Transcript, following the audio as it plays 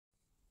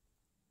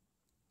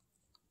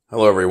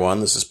Hello everyone,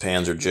 this is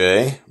Panzer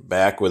J,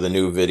 back with a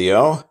new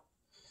video.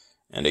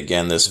 And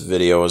again, this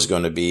video is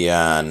going to be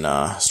on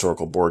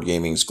Historical Board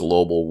Gaming's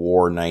Global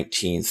War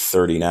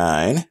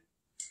 1939.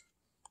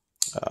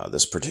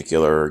 This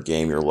particular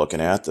game you're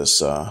looking at,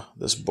 this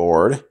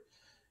board,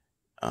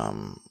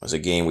 was a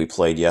game we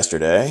played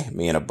yesterday.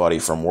 Me and a buddy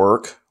from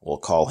work, we'll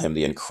call him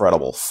the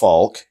Incredible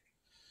Falk.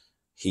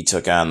 He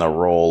took on the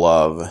role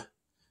of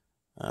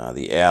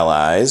the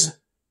Allies.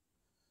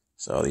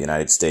 So the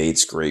United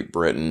States, Great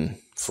Britain,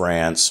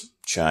 France,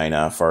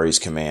 China, Far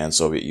East Command,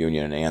 Soviet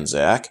Union, and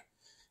Anzac.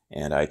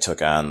 And I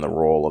took on the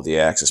role of the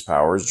Axis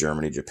powers,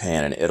 Germany,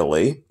 Japan, and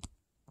Italy.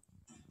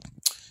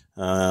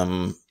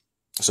 So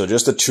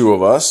just the two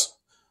of us.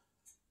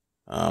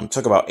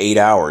 Took about 8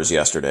 hours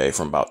yesterday,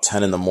 from about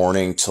 10 in the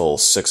morning till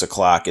 6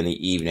 o'clock in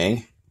the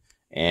evening.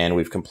 And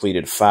we've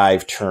completed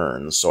 5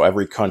 turns. So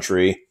every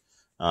country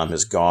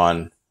has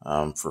gone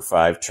for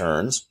 5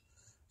 turns.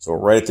 So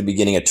right at the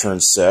beginning of turn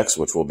 6,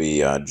 which will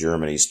be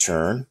Germany's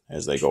turn,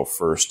 as they go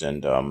first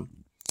in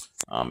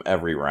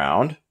every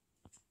round.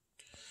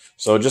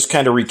 So just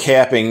kind of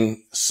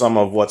recapping some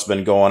of what's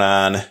been going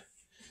on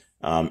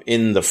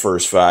in the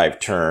first 5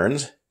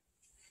 turns.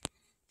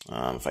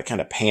 If I kind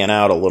of pan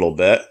out a little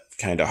bit,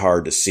 kind of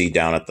hard to see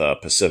down at the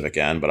Pacific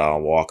end, but I'll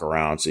walk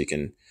around so you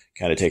can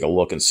kind of take a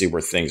look and see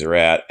where things are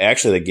at.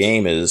 Actually, the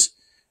game is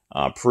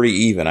pretty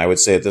even. I would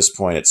say at this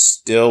point it's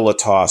still a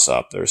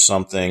toss-up. There's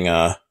something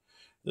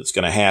that's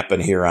going to happen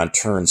here on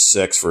turn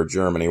 6 for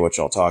Germany, which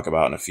I'll talk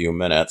about in a few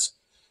minutes,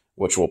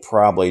 which will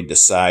probably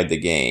decide the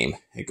game.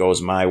 It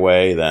goes my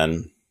way,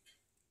 then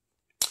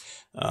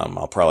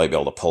I'll probably be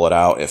able to pull it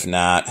out. If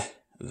not,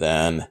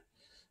 then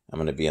I'm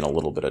going to be in a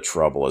little bit of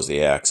trouble as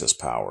the Axis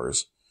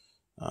powers.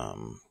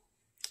 And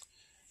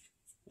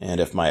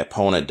if my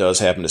opponent does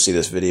happen to see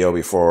this video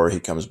before he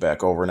comes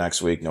back over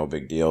next week, no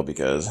big deal,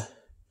 because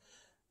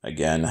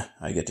again,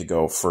 I get to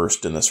go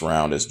first in this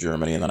round as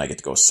Germany, and then I get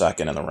to go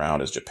second in the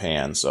round as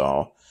Japan.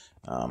 So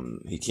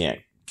he can't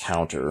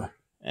counter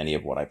any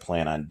of what I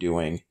plan on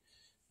doing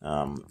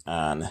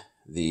on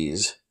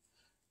these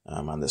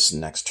on this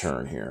next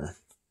turn here.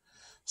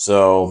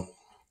 So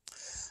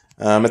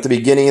at the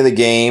beginning of the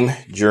game,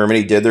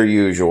 Germany did their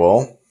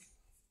usual.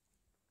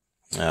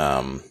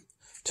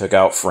 Took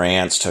out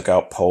France, took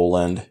out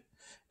Poland,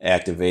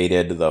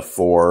 activated the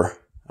 4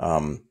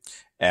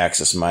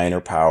 Axis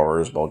minor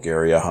powers,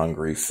 Bulgaria,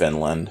 Hungary,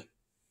 Finland.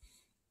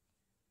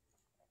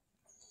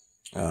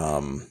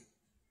 When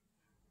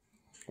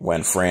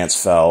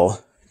France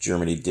fell,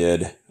 Germany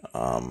did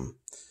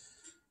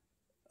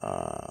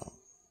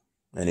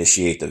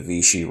initiate the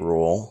Vichy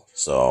rule.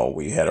 So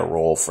we had a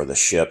role for the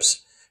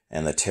ships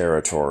and the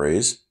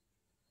territories.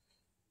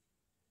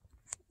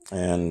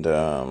 And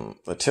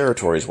the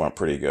territories went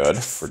pretty good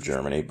for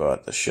Germany,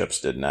 but the ships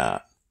did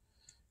not.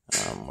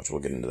 Which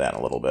we'll get into that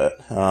in a little bit.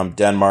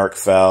 Denmark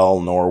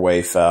fell,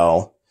 Norway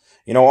fell.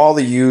 You know, all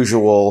the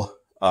usual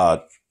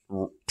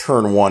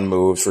turn 1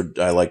 moves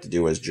I like to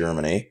do as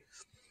Germany.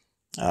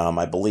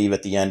 I believe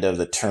at the end of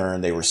the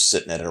turn they were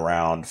sitting at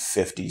around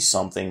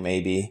 50-something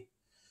maybe.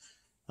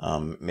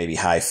 Maybe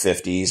high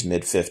 50s,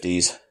 mid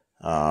 50s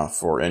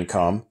for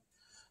income.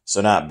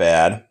 So not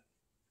bad.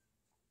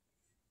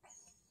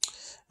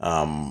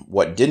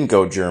 What didn't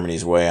go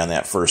Germany's way on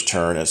that first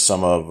turn is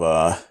some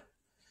of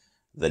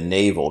the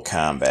naval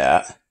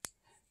combat.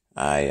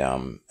 I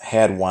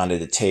had wanted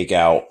to take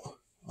out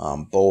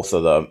both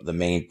of the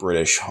main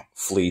British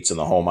fleets in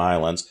the home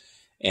islands,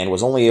 and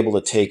was only able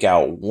to take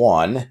out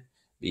one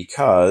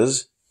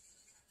because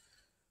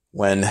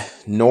when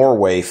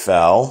Norway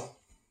fell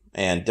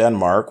and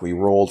Denmark, we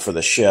rolled for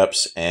the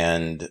ships,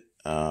 and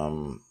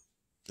the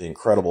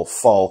Incredible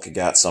Falk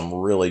got some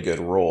really good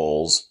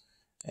rolls,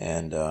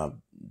 and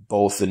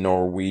both the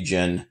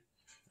Norwegian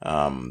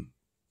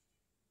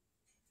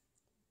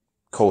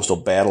coastal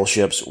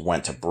battleships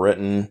went to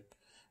Britain.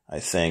 I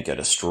think a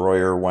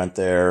destroyer went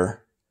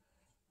there.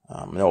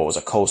 No, it was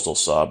a coastal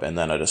sub, and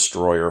then a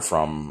destroyer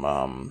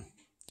from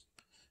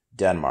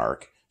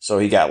Denmark. So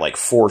he got like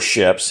 4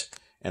 ships,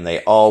 and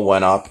they all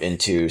went up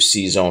into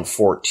Sea Zone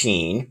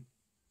 14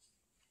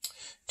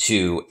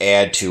 to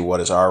add to what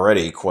is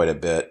already quite a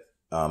bit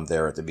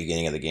there at the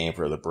beginning of the game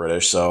for the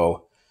British.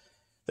 So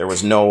there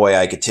was no way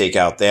I could take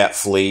out that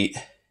fleet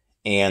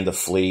and the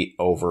fleet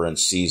over in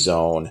Sea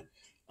Zone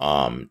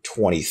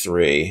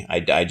 23.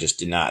 I just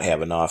did not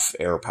have enough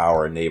air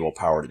power and naval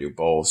power to do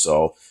both.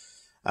 So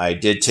I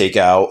did take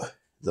out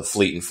the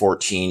fleet in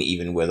 14,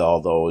 even with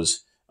all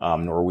those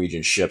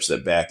Norwegian ships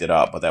that backed it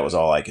up, but that was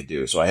all I could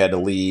do. So I had to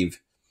leave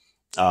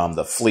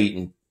the fleet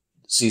in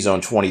Sea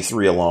Zone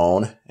 23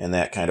 alone, and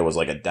that kind of was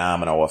like a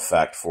domino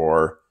effect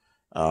for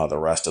the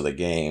rest of the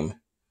game.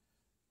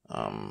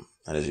 And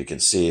as you can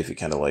see, if you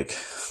kind of like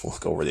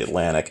look over the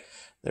Atlantic,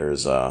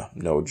 there's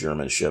no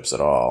German ships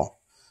at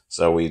all.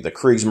 So the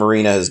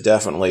Kriegsmarine has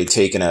definitely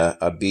taken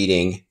a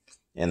beating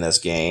in this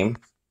game.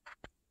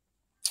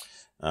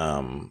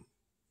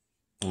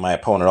 My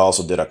opponent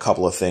also did a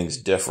couple of things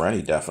different.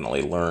 He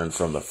definitely learned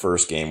from the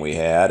first game we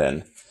had,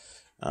 and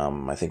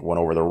I think went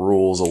over the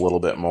rules a little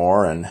bit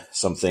more and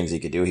some things he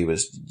could do. He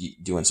was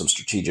doing some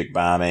strategic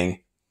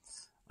bombing.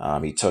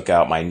 He took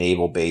out my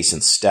naval base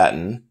in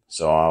Stettin,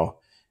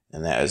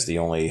 and that is the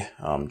only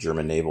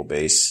German naval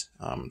base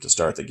to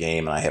start the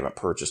game, and I haven't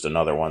purchased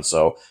another one.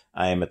 So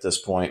I am at this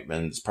point,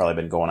 and it's probably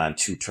been going on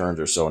 2 turns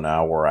or so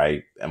now, where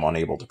I am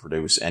unable to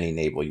produce any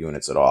naval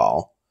units at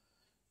all.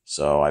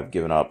 So I've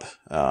given up.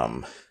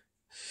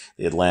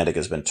 The Atlantic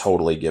has been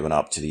totally given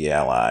up to the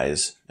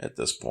Allies at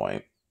this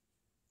point.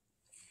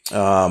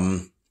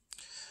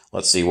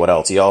 Let's see what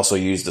else. He also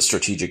used the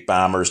strategic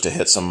bombers to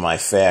hit some of my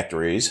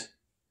factories.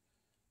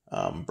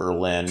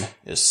 Berlin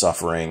is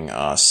suffering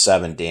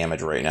 7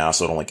 damage right now,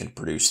 so it only can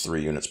produce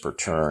 3 units per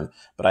turn.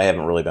 But I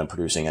haven't really been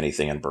producing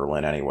anything in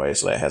Berlin anyway,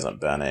 so that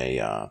hasn't been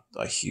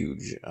a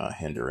huge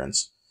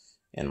hindrance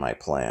in my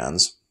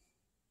plans.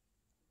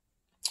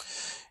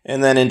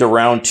 And then into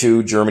round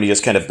 2, Germany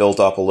just kind of built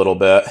up a little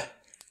bit.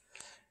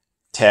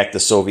 Attacked the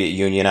Soviet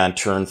Union on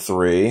turn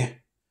 3.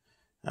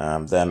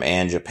 Them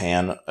and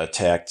Japan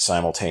attacked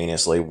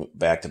simultaneously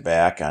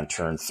back-to-back on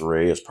turn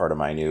 3 as part of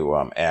my new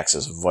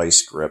Axis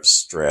Vice Grip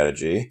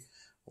strategy,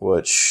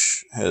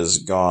 which has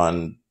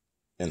gone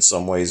in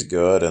some ways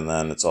good, and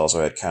then it's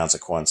also had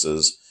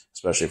consequences,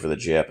 especially for the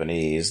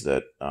Japanese,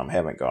 that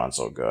haven't gone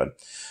so good.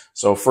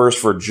 So first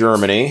for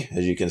Germany,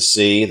 as you can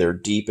see, they're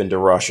deep into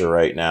Russia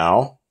right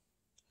now.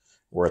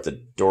 We're at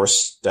the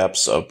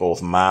doorsteps of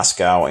both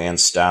Moscow and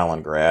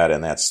Stalingrad,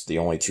 and that's the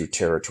only 2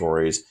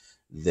 territories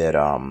that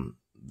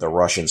the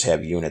Russians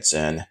have units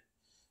in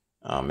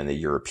the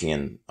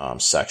European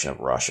section of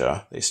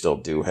Russia. They still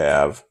do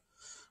have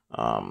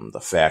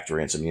the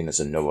factory and some units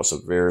in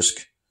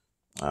Novosibirsk,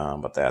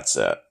 but that's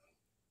it.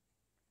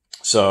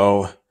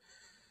 So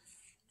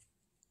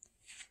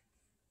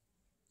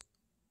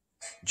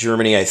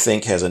Germany, I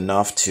think, has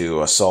enough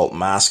to assault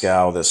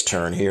Moscow this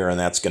turn here, and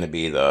that's going to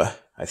be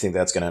I think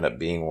that's going to end up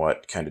being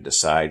what kind of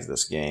decides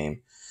this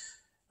game.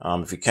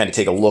 If you kind of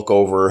take a look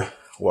over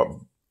what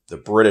the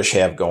British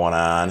have going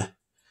on,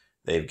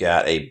 they've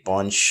got they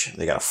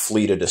got a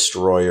fleet of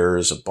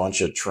destroyers, a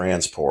bunch of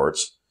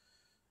transports.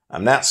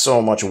 I'm not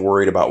so much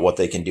worried about what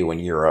they can do in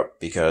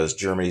Europe, because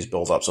Germany's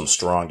built up some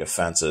strong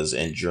defenses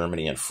in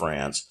Germany and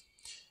France.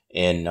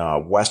 In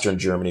Western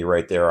Germany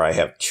right there, I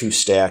have 2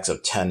 stacks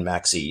of 10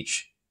 mechs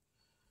each,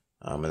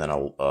 and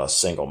then a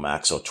single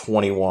mech, so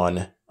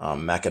 21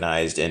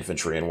 mechanized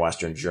infantry in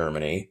Western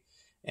Germany.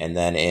 And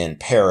then in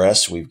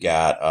Paris, we've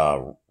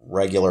got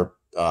regular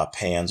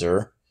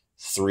Panzer,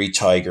 3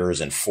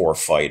 Tigers, and 4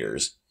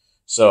 fighters.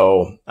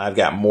 So I've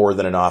got more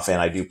than enough, and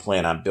I do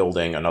plan on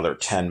building another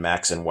 10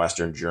 mechs in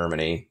Western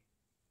Germany,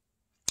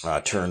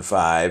 turn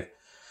 5.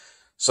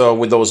 So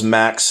with those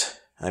mechs,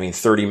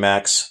 30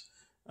 mechs,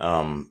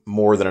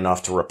 more than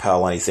enough to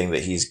repel anything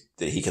that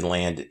he can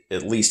land,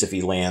 at least if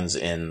he lands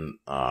in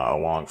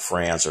along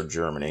France or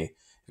Germany.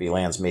 If he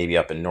lands maybe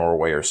up in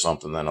Norway or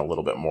something, then a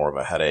little bit more of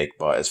a headache.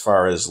 But as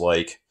far as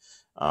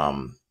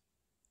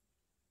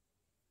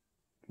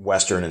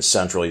Western and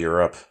Central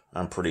Europe,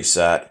 I'm pretty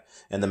set.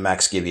 And the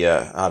mechs give you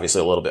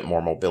obviously a little bit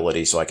more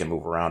mobility, so I can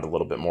move around a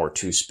little bit more,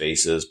 2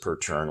 spaces per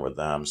turn with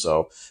them.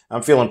 So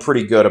I'm feeling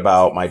pretty good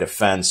about my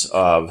defense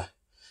of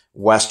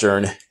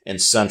Western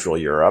and Central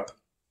Europe.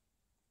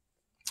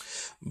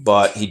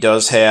 But he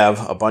does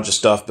have a bunch of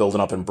stuff building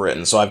up in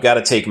Britain. So I've got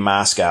to take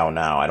Moscow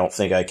now. I don't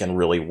think I can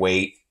really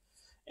wait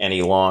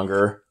any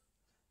longer.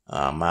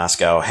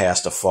 Moscow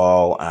has to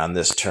fall on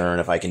this turn.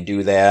 If I can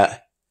do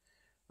that,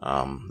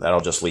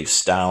 that'll just leave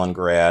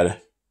Stalingrad,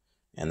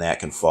 and that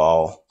can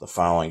fall the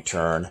following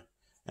turn,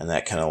 and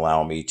that can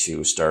allow me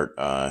to start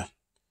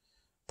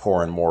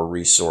pouring more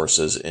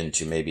resources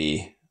into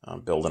maybe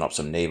building up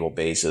some naval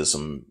bases,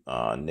 some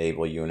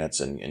naval units,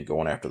 and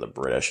going after the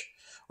British,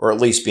 or at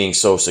least being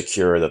so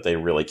secure that they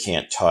really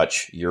can't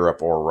touch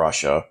Europe or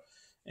Russia.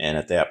 And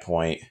at that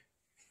point,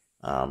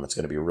 it's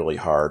going to be really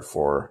hard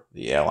for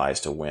the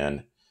Allies to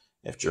win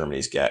if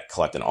Germany's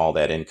collecting all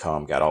that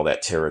income, got all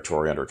that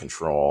territory under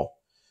control,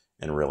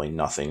 and really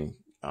nothing,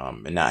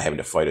 and not having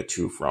to fight a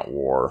 2-front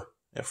war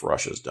if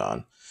Russia's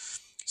done.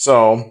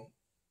 So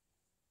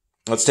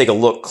let's take a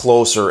look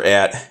closer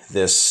at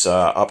this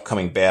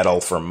upcoming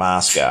battle for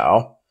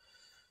Moscow.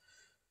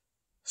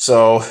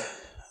 So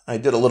I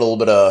did a little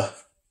bit of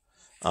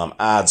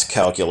odds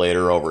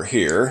calculator over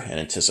here in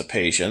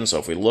anticipation. So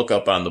if we look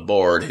up on the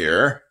board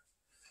here,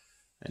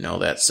 I know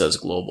that says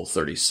Global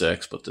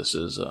 36, but this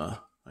is, I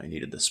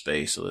needed the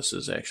space, so this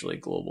is actually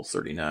Global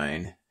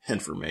 39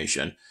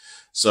 information.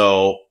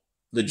 So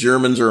the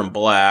Germans are in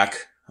black,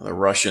 the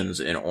Russians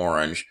in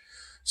orange.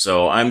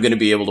 So I'm going to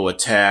be able to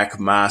attack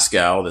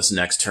Moscow this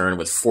next turn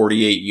with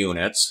 48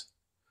 units,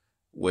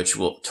 which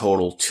will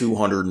total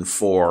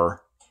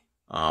 204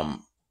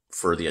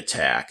 for the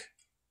attack.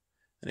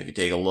 And if you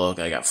take a look,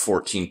 I got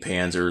 14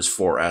 Panzers,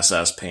 4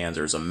 SS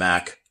Panzers, a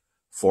mech,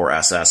 4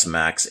 SS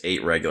mechs,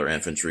 8 regular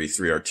infantry,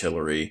 3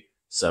 artillery,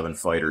 7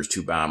 fighters,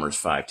 2 bombers,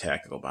 5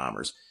 tactical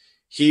bombers.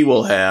 He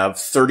will have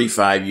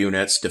 35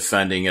 units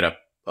defending at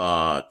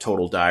a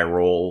total die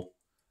roll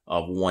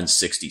of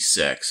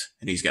 166.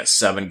 And he's got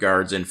 7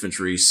 guards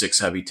infantry, 6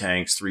 heavy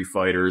tanks, 3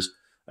 fighters,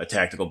 a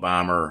tactical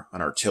bomber, an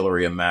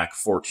artillery, a mech,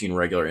 14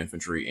 regular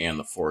infantry, and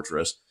the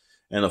fortress.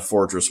 And the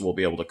fortress will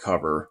be able to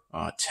cover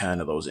 10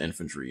 of those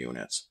infantry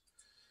units.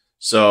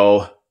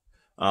 So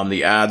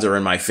the odds are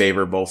in my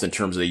favor, both in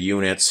terms of the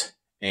units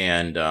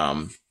and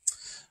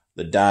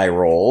the die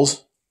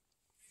rolls.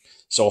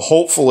 So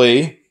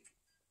hopefully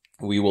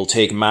we will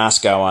take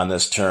Moscow on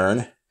this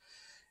turn,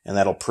 and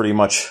that'll pretty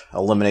much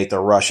eliminate the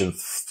Russian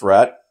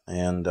threat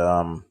and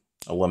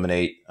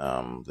eliminate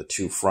the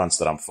 2 fronts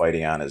that I'm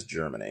fighting on as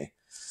Germany.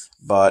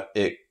 But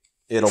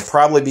it'll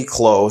probably be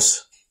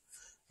close.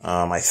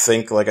 I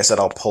think, like I said,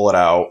 I'll pull it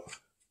out,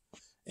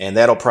 and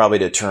that'll probably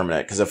determine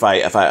it. Because if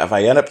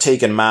I end up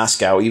taking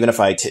Moscow, even if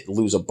I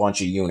lose a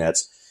bunch of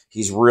units,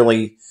 he's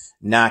really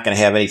not going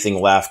to have anything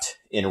left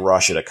in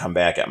Russia to come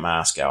back at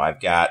Moscow.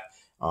 I've got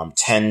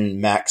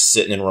 10 mechs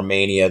sitting in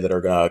Romania that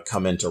are going to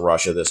come into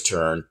Russia this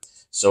turn.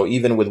 So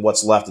even with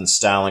what's left in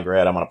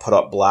Stalingrad, I'm going to put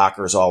up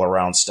blockers all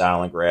around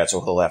Stalingrad,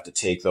 so he'll have to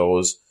take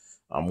those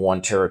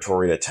 1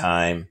 territory at a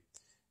time.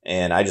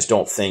 And I just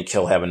don't think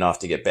he'll have enough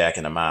to get back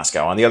into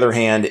Moscow. On the other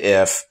hand,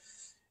 if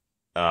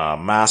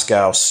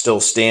Moscow's still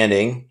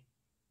standing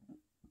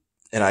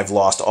and I've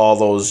lost all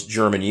those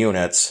German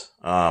units,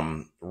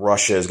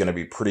 Russia is going to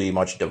be pretty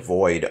much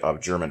devoid of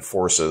German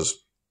forces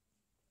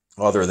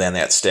other than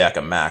that stack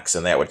of mechs,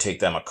 and that would take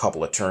them a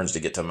couple of turns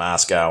to get to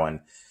Moscow, and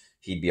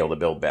he'd be able to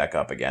build back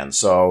up again.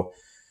 So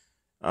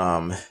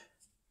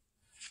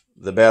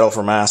the battle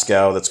for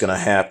Moscow that's going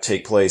to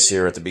take place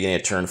here at the beginning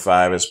of turn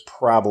 5 is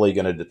probably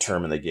going to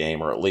determine the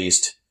game, or at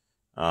least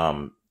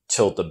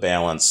tilt the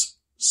balance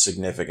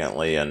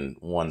significantly in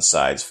one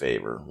side's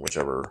favor,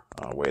 whichever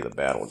way the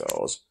battle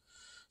goes.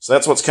 So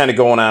that's what's kind of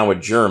going on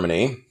with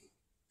Germany.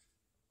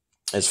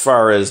 As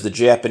far as the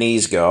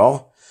Japanese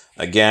go,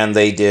 again,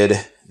 they did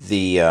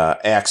the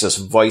Axis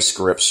vice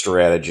grip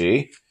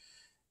strategy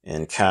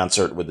in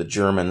concert with the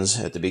Germans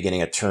at the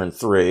beginning of turn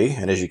 3.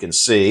 And as you can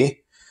see,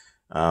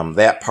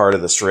 that part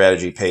of the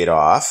strategy paid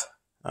off.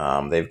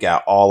 They've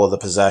got all of the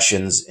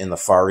possessions in the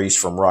Far East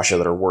from Russia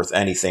that are worth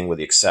anything, with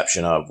the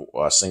exception of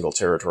a single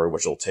territory,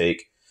 which they'll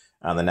take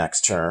on the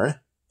next turn.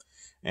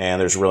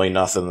 And there's really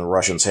nothing. The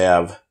Russians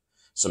have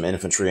some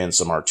infantry and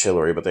some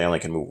artillery, but they only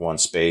can move 1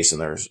 space,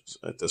 and they're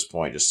at this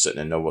point just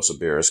sitting in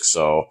Novosibirsk.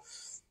 So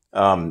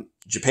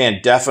Japan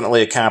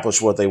definitely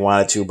accomplished what they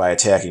wanted to by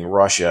attacking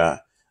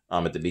Russia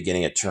at the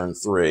beginning of turn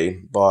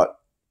 3. But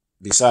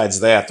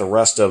besides that, the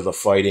rest of the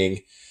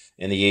fighting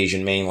in the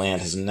Asian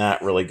mainland has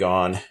not really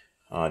gone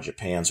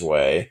Japan's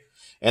way.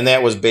 And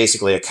that was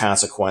basically a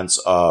consequence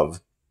of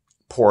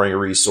pouring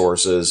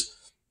resources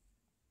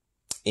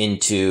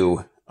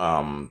into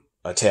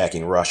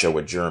attacking Russia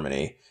with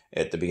Germany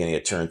at the beginning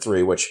of turn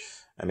 3, which,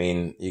 I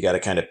mean, you got to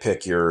kind of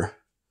pick your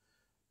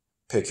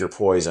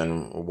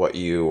poison, what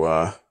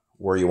you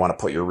where you want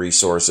to put your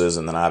resources,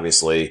 and then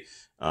obviously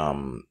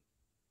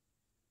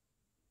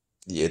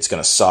it's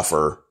going to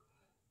suffer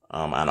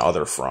on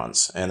other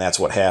fronts. And that's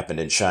what happened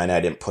in China.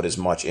 I didn't put as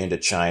much into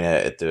China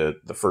at the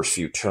first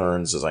few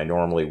turns as I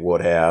normally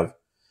would have,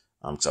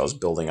 because I was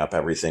building up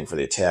everything for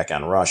the attack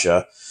on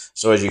Russia.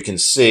 So as you can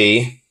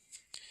see,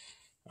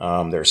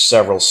 there's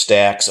several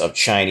stacks of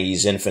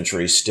Chinese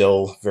infantry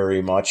still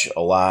very much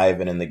alive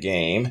and in the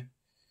game.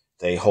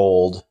 They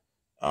hold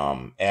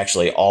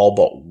actually all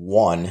but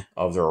 1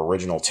 of their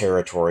original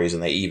territories,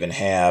 and they even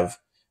have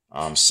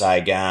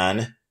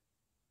Saigon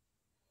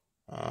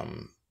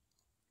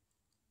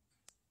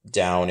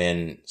down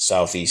in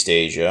Southeast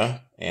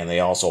Asia, and they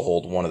also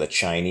hold one of the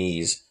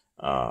Chinese,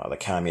 the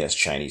communist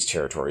Chinese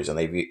territories, and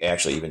they've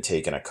actually even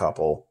taken a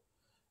couple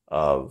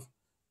of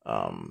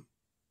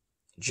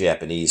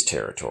Japanese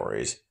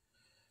territories.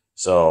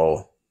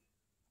 So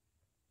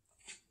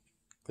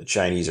the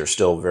Chinese are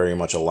still very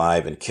much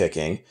alive and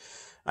kicking.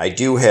 I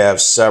do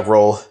have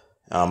several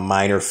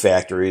minor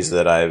factories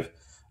that I've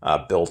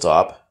built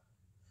up.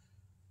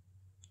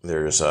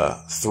 There's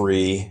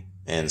 3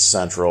 in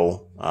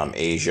Central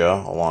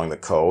Asia along the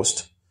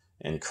coast,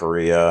 in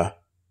Korea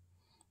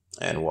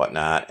and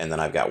whatnot, and then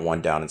I've got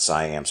 1 down in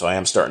Siam. So I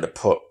am starting to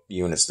put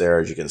units there.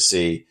 As you can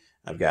see,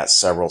 I've got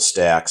several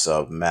stacks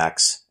of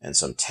mechs and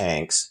some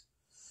tanks.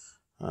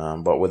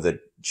 But with the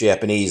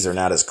Japanese, they're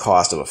not as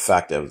cost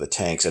effective. The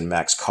tanks and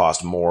mechs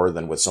cost more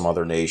than with some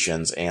other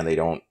nations, and they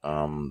don't.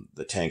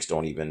 The tanks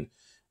don't even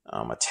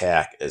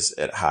attack as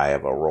at high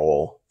of a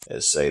roll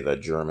as, say, the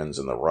Germans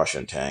and the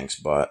Russian tanks.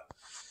 But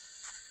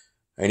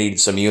I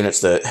need some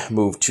units that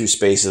move 2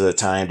 spaces at a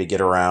time to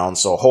get around.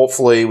 So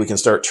hopefully we can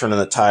start turning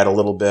the tide a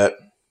little bit,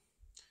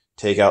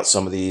 take out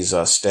some of these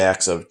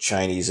stacks of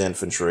Chinese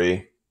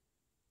infantry,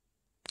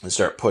 and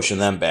start pushing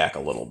them back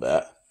a little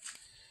bit.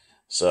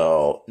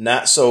 So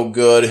not so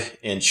good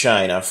in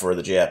China for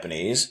the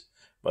Japanese.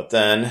 But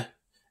then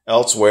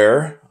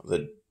elsewhere,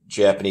 the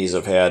Japanese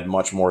have had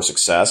much more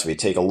success. If you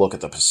take a look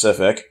at the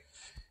Pacific,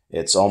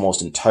 it's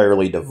almost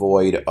entirely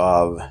devoid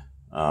of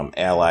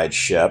Allied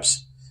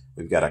ships.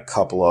 We've got a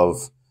couple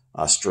of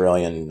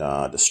Australian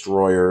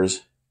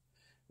destroyers.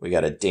 We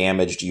got a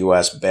damaged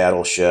U.S.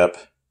 battleship,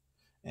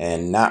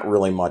 and not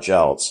really much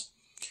else.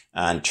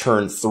 On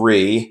turn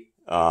 3,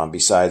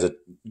 besides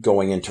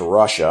going into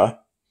Russia,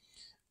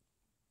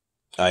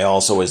 I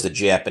also, as the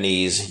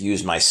Japanese,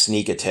 used my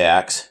sneak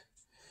attacks,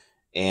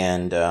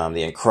 and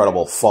the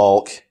Incredible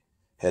Falk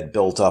had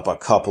built up a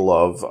couple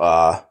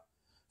of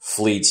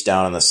fleets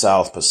down in the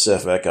South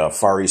Pacific, a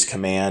Far East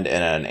Command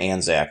and an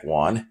Anzac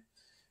one.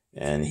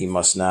 And he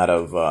must not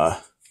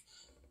have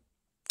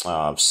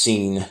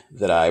seen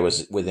that I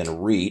was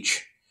within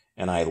reach,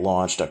 and I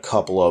launched a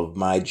couple of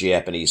my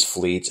Japanese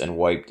fleets and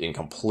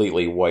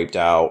completely wiped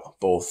out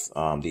both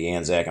the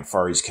Anzac and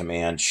Far East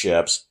Command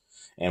ships.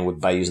 And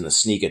by using the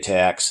sneak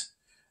attacks,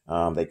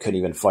 they couldn't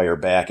even fire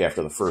back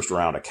after the first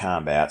round of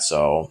combat.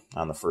 So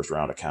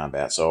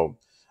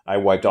I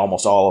wiped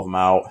almost all of them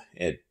out.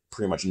 It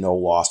pretty much no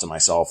loss to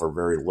myself, or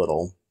very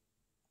little.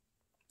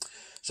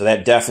 So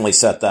that definitely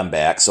set them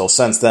back. So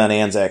since then,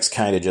 Anzac's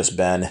kind of just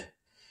been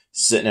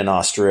sitting in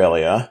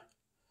Australia.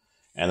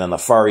 And then the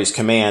Far East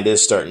Command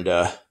is starting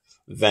to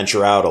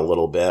venture out a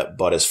little bit.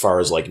 But as far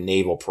as like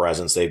naval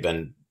presence, they've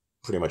been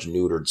pretty much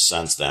neutered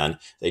since then.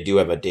 They do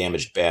have a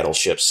damaged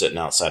battleship sitting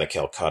outside of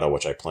Calcutta,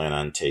 which I plan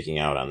on taking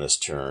out on this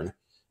turn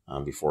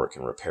before it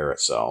can repair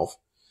itself.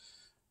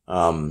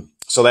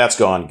 So that's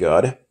gone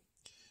good.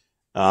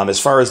 As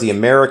far as the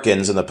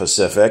Americans in the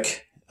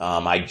Pacific,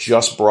 I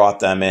just brought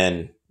them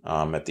in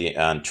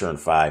on turn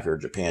 5 here.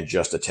 Japan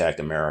just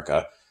attacked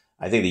America.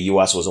 I think the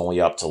U.S. was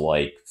only up to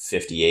like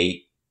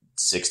 $58,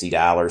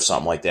 $60,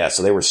 something like that.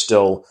 So they were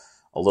still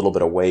a little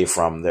bit away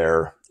from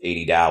their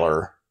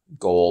 $80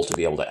 goal to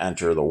be able to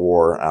enter the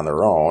war on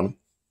their own.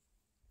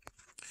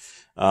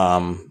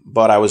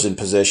 But I was in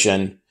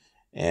position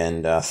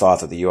and thought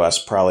that the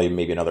U.S. probably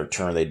maybe another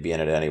turn they'd be in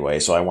it anyway.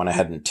 So I went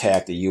ahead and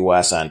attacked the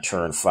U.S. on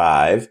turn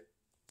 5.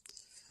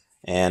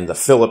 And the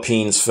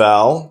Philippines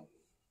fell.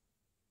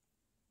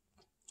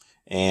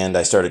 And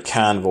I started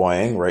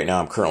convoying. Right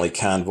now I'm currently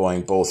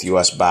convoying both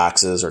U.S.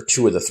 boxes, or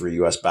 2 of the 3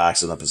 U.S.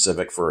 boxes in the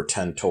Pacific, for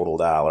 $10 total.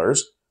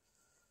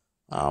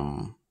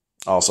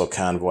 Also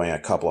convoying a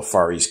couple of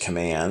Far East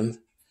Command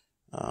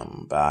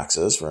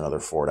boxes for another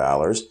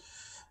 $4.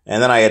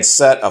 And then I had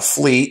set a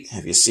fleet.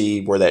 If you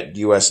see where that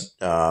U.S.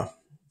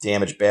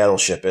 damaged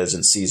battleship is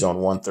in C-Zone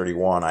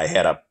 131, I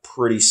had a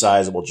pretty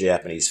sizable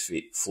Japanese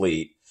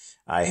fleet.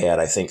 I had,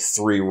 I think,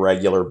 3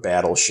 regular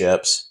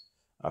battleships,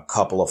 a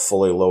couple of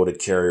fully loaded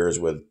carriers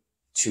with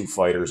 2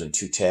 fighters and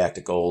 2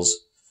 tacticals,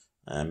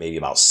 maybe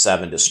about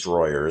 7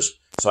 destroyers.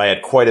 So I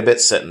had quite a bit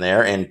sitting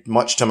there, and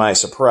much to my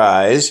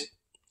surprise,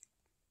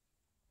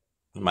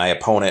 my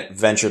opponent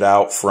ventured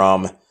out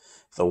from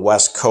the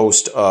west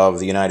coast of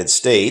the United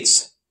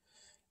States,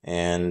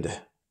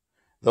 and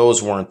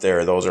those weren't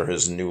there. Those are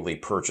his newly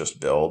purchased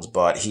builds,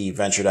 but he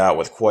ventured out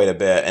with quite a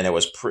bit, and it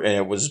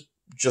was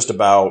just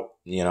about,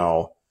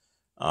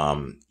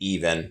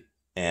 even,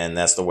 and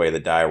that's the way the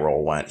die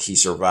roll went. He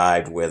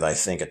survived with, I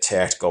think, a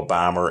tactical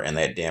bomber and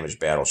that damaged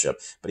battleship,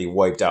 but he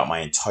wiped out my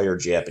entire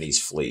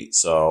Japanese fleet.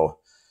 So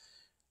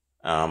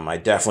I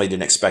definitely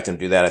didn't expect him to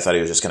do that. I thought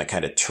he was just going to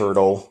kind of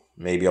turtle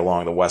maybe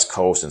along the west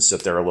coast and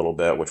sit there a little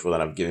bit, which would then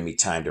have given me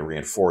time to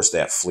reinforce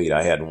that fleet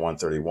I had in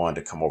 131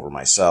 to come over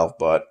myself.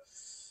 But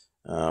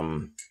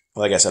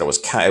like I said, it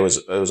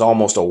was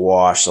almost a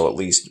wash. So at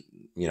least,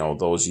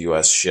 those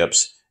U.S.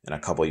 ships and a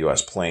couple of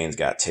U.S. planes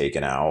got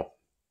taken out.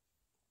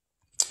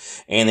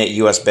 And that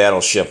U.S.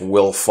 battleship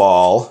will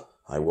fall.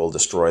 I will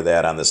destroy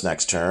that on this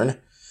next turn,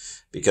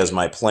 because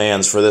my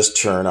plans for this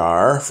turn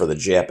are for the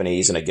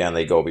Japanese, and again,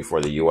 they go before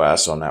the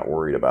U.S., so I'm not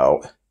worried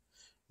about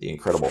the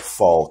Incredible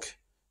Falk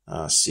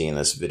seeing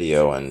this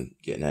video and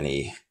getting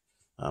any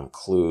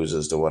clues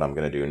as to what I'm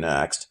going to do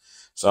next.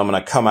 So I'm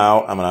going to come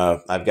out.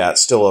 I've got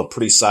still a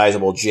pretty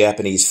sizable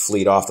Japanese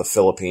fleet off the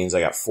Philippines. I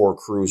got 4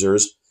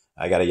 cruisers.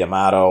 I got a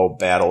Yamato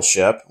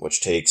battleship,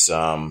 which takes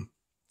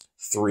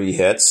 3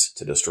 hits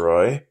to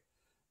destroy.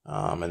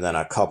 And then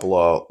a couple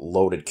of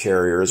loaded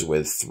carriers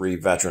with 3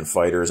 veteran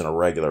fighters and a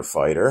regular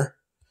fighter.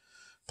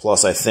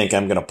 Plus, I think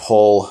I'm going to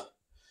pull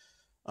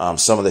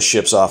some of the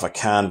ships off of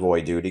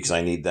convoy duty because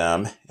I need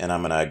them. And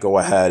I'm going to go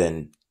ahead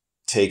and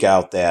take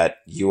out that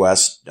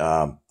U.S.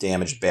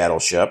 Damaged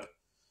battleship.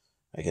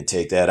 I can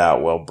take that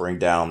out. We'll bring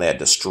down that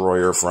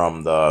destroyer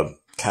from the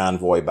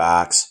convoy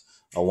box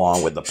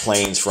along with the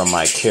planes from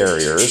my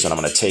carriers. And I'm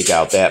going to take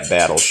out that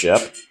battleship.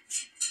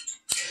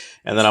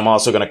 And then I'm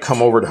also going to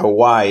come over to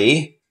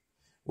Hawaii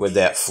with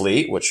that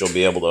fleet, which will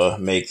be able to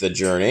make the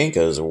journey,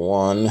 because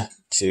 1,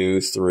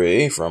 2,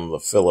 3 from the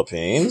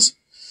Philippines.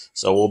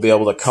 So we'll be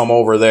able to come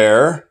over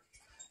there,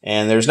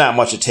 and there's not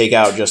much to take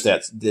out, just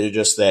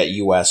that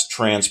U.S.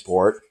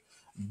 transport,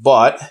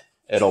 but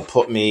it'll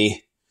put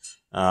me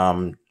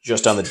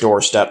just on the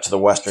doorstep to the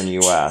western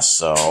U.S.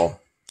 So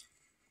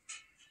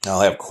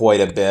I'll have quite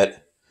a bit,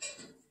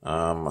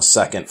 a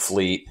second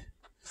fleet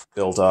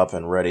built up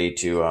and ready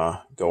to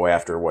go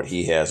after what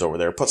he has over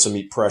there. Put some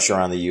pressure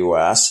on the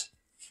U.S.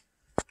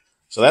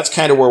 So that's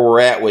kind of where we're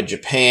at with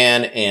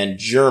Japan and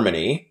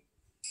Germany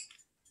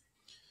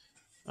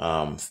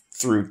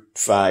through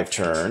 5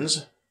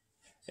 turns.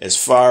 As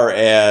far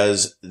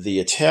as the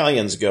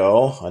Italians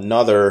go,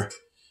 another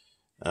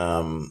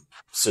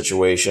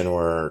situation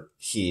where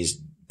he's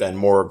been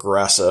more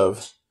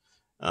aggressive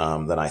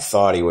than I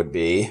thought he would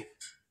be.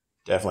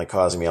 Definitely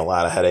causing me a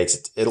lot of headaches.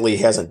 Italy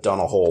hasn't done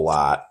a whole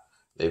lot.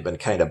 They've been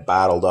kind of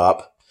bottled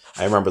up.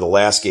 I remember the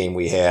last game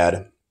we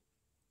had,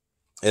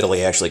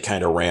 Italy actually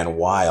kind of ran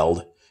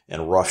wild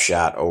and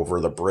roughshot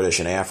over the British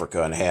in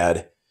Africa and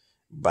had,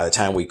 by the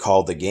time we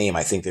called the game,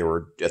 I think they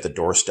were at the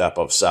doorstep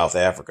of South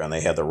Africa and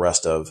they had the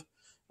rest of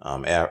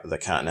the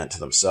continent to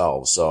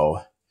themselves.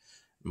 So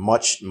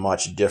much,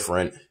 much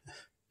different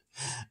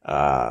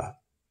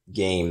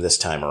game this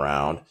time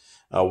around.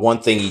 One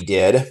thing he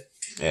did,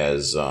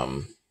 as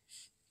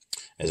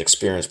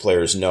experienced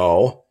players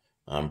know,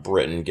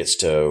 Britain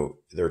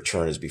their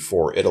turn is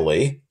before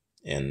Italy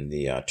in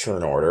the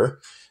turn order.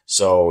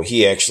 So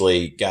he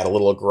actually got a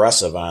little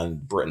aggressive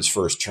on Britain's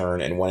first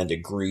turn and went into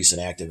Greece and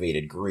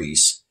activated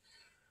Greece.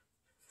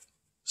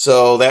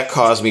 So that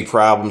caused me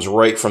problems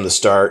right from the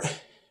start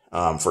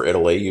for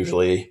Italy.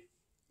 Usually,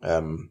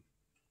 I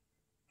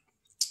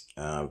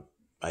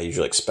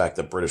usually expect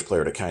the British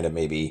player to kind of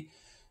maybe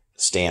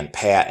stand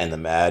pat in the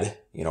med,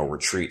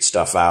 retreat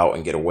stuff out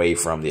and get away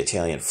from the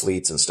Italian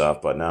fleets and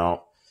stuff. But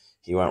no,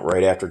 he went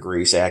right after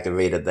Greece,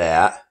 activated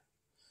that.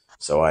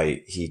 So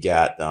he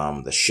got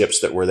the ships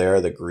that were there,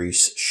 the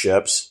Greece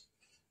ships,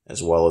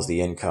 as well as the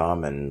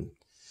income. And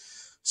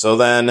so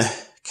then,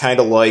 kind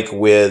of like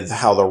with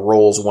how the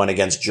rolls went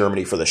against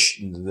Germany for the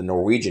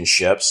Norwegian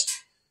ships,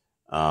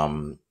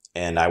 and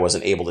I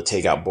wasn't able to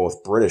take out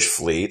both British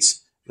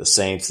fleets, the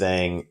same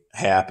thing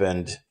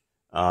happened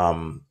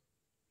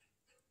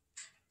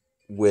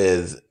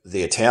with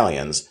the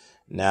Italians.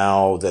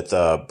 Now that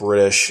the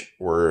British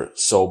were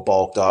so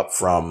bulked up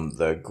from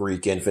the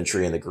Greek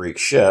infantry and the Greek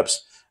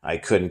ships, I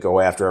couldn't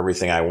go after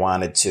everything I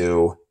wanted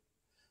to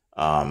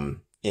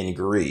in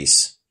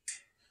Greece,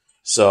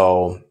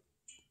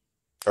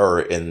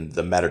 or in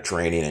the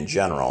Mediterranean in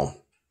general.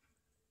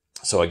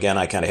 So again,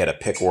 I kind of had to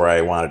pick where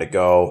I wanted to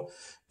go,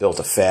 built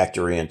a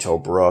factory in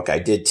Tobruk. I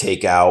did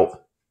take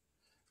out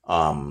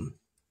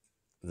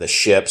the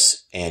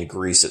ships and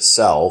Greece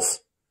itself,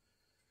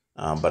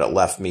 but it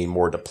left me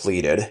more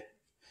depleted.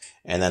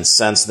 And then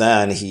since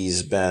then,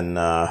 he's been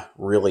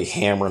really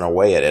hammering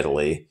away at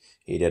Italy.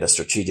 He did a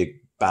strategic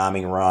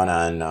bombing run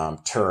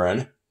on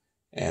Turin,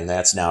 and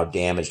that's now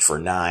damaged for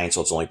 9,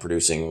 so it's only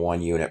producing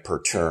 1 unit per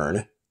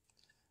turn.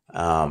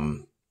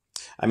 I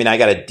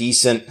got a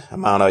decent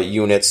amount of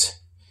units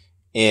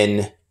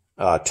in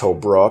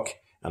Tobruk,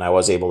 and I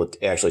was able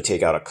to actually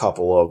take out a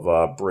couple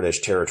of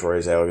British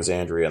territories,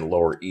 Alexandria and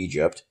Lower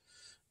Egypt.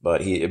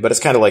 But it's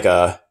kind of like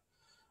a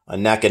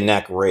neck and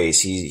neck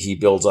race. He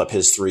builds up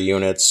his 3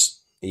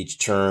 units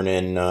each turn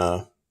in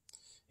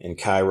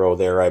Cairo.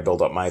 There, I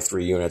build up my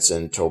 3 units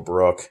in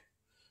Tobruk.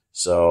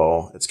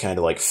 So it's kind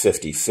of like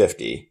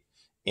 50-50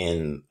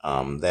 in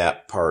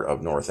that part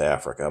of North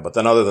Africa. But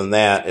then other than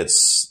that,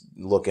 it's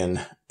looking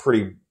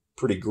pretty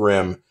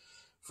grim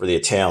for the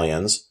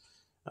Italians.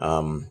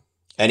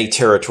 Any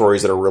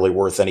territories that are really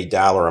worth any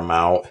dollar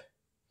amount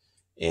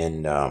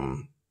in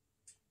on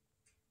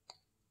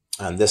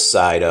this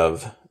side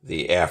of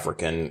the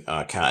African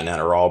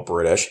continent are all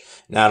British.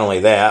 Not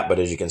only that, but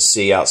as you can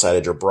see outside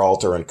of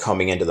Gibraltar and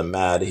coming into the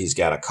Med, he's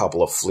got a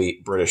couple of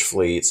British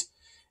fleets.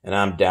 And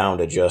I'm down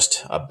to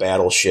just a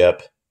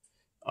battleship,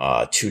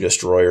 2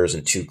 destroyers,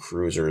 and 2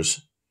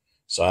 cruisers.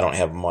 So I don't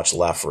have much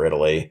left for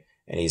Italy.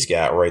 And he's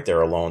got right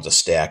there alone a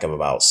stack of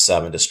about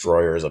 7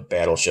 destroyers, a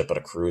battleship, and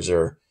a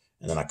cruiser,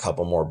 and then a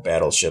couple more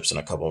battleships and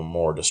a couple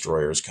more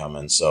destroyers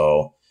coming.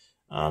 So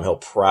he'll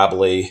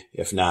probably,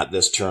 if not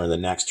this turn, the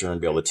next turn,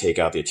 be able to take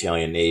out the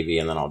Italian Navy,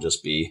 and then I'll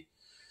just be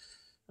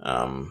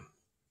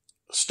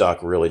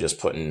stuck really just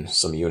putting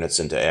some units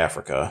into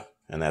Africa,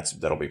 and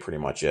that'll be pretty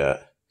much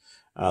it.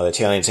 The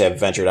Italians have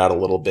ventured out a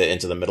little bit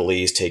into the Middle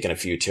East, taken a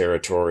few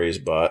territories,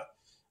 but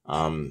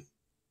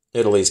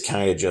Italy's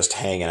kind of just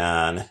hanging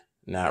on,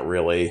 not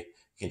really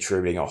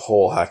contributing a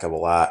whole heck of a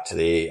lot to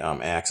the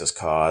Axis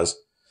cause.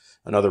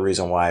 Another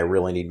reason why I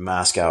really need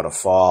Moscow to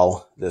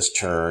fall this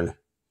turn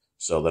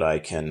so that I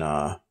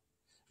can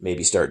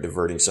maybe start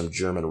diverting some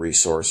German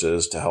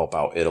resources to help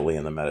out Italy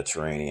in the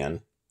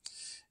Mediterranean.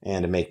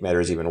 And to make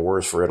matters even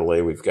worse for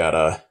Italy, we've got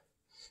a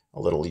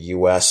little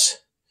U.S.,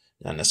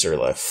 not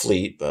necessarily a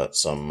fleet, but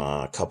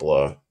a couple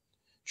of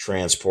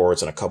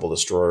transports and a couple of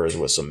destroyers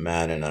with some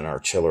men and an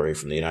artillery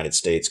from the United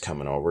States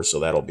coming over. So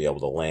that'll be able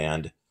to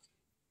land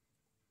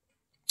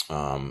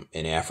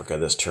in Africa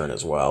this turn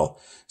as well.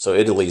 So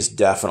Italy's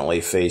definitely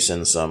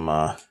facing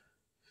some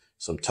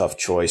tough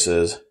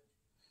choices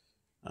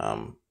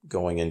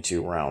going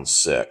into round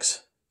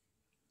 6.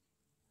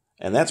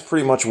 And that's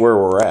pretty much where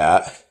we're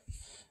at.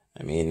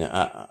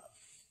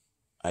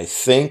 I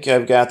think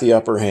I've got the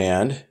upper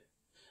hand,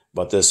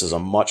 but this is a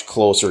much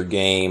closer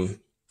game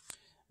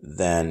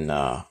than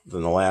the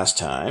last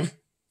time.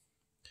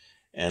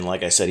 And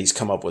like I said, he's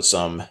come up with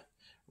some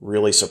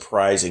really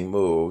surprising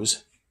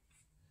moves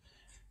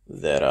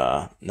that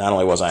not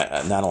only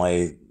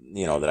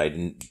that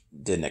I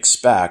didn't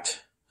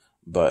expect,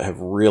 but have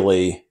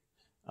really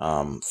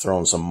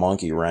thrown some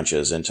monkey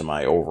wrenches into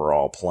my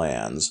overall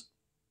plans.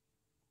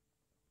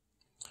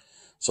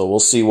 So we'll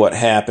see what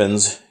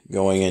happens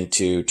going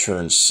into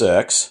turn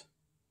 6.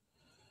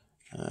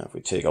 If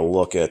we take a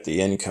look at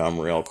the income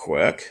real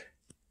quick,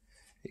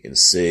 you can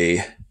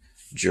see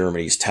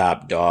Germany's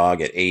top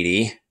dog at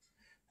 80.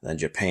 Then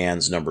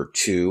Japan's number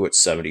 2 at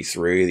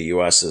 73. The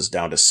U.S. is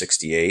down to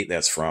 68.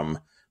 That's from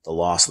the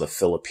loss of the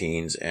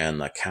Philippines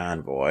and the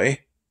convoy.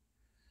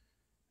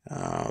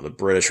 The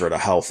British are at a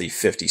healthy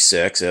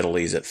 56.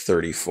 Italy's at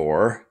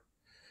 34.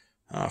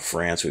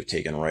 France we've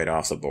taken right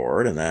off the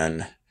board. And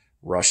then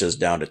Russia's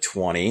down to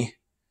 20.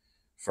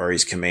 Far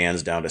East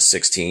Command's down to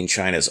 16.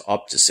 China's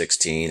up to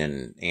 16.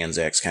 And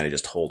Anzac's kind of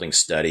just holding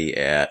steady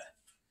at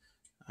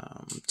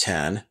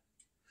 10.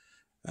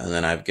 And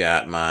then I've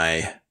got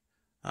my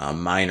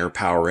minor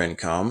power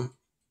income.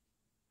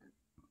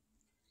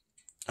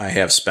 I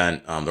have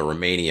spent the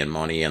Romanian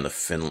money and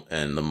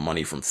the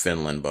money from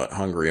Finland, but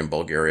Hungary and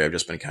Bulgaria, I've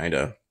just been kind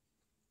of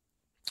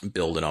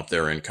building up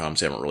their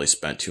incomes. Haven't really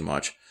spent too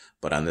much,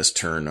 but on this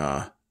turn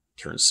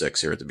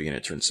 6 here at the beginning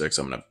of turn 6,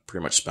 I'm going to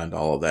pretty much spend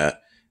all of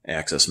that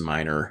Axis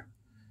minor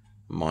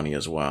money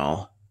as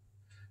well.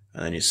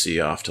 And then you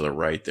see off to the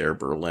right there,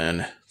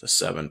 Berlin, the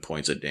 7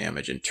 points of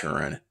damage, and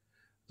Turin,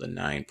 the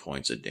 9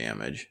 points of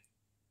damage.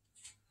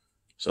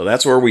 So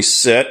that's where we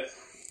sit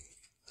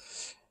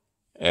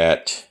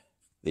at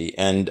the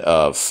end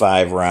of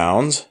 5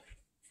 rounds.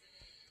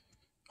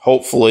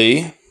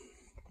 Hopefully,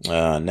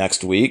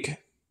 next week,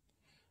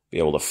 be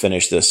able to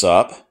finish this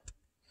up.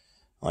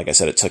 Like I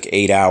said, it took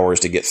 8 hours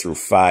to get through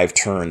 5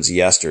 turns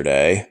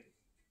yesterday.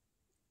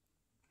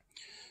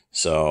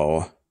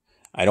 So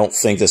I don't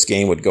think this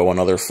game would go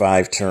another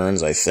 5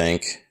 turns. I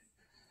think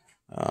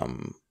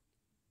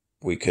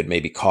we could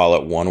maybe call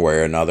it one way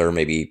or another,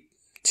 maybe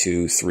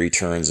 2-3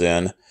 turns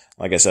in.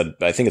 Like I said,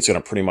 I think it's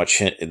going to pretty much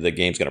the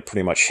game's going to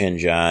pretty much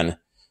hinge on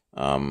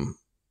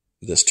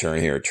this turn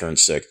here, turn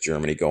 6,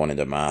 Germany going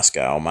into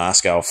Moscow.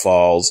 Moscow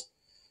falls,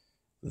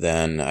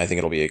 then I think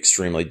it'll be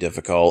extremely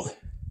difficult,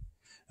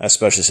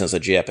 especially since the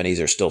Japanese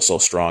are still so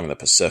strong in the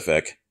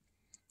Pacific,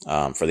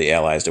 for the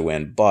Allies to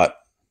win. But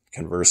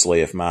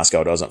conversely, if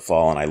Moscow doesn't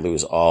fall and I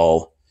lose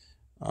all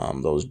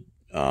those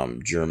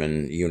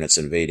German units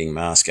invading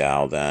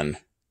Moscow, then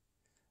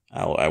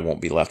I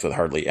won't be left with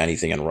hardly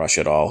anything in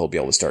Russia at all. He'll be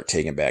able to start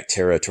taking back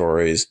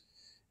territories,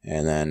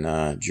 and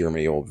then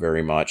Germany will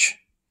very much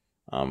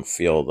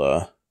feel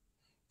the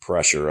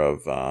pressure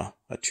of a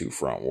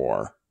 2-front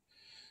war.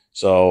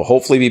 So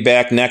hopefully be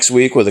back next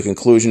week with a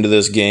conclusion to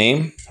this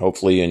game.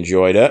 Hopefully you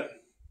enjoyed it.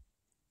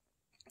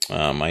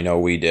 I know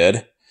we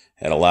did.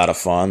 Had a lot of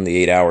fun.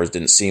 The 8 hours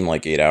didn't seem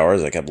like 8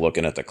 hours. I kept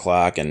looking at the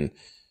clock, and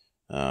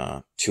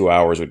 2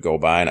 hours would go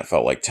by, and it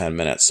felt like 10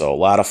 minutes. So a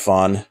lot of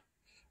fun.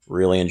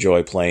 Really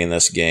enjoy playing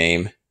this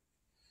game.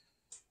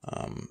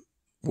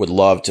 Would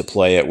love to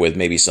play it with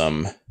maybe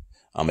some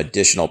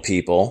additional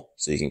people,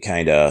 so you can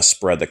kind of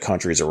spread the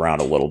countries around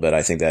a little bit.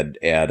 I think that'd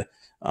add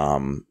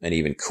an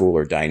even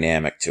cooler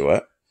dynamic to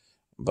it.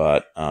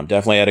 But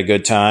definitely had a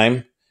good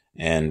time,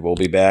 and we'll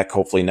be back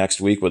hopefully next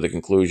week with a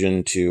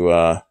conclusion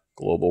to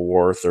Global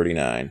War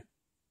 39.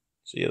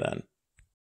 See you then.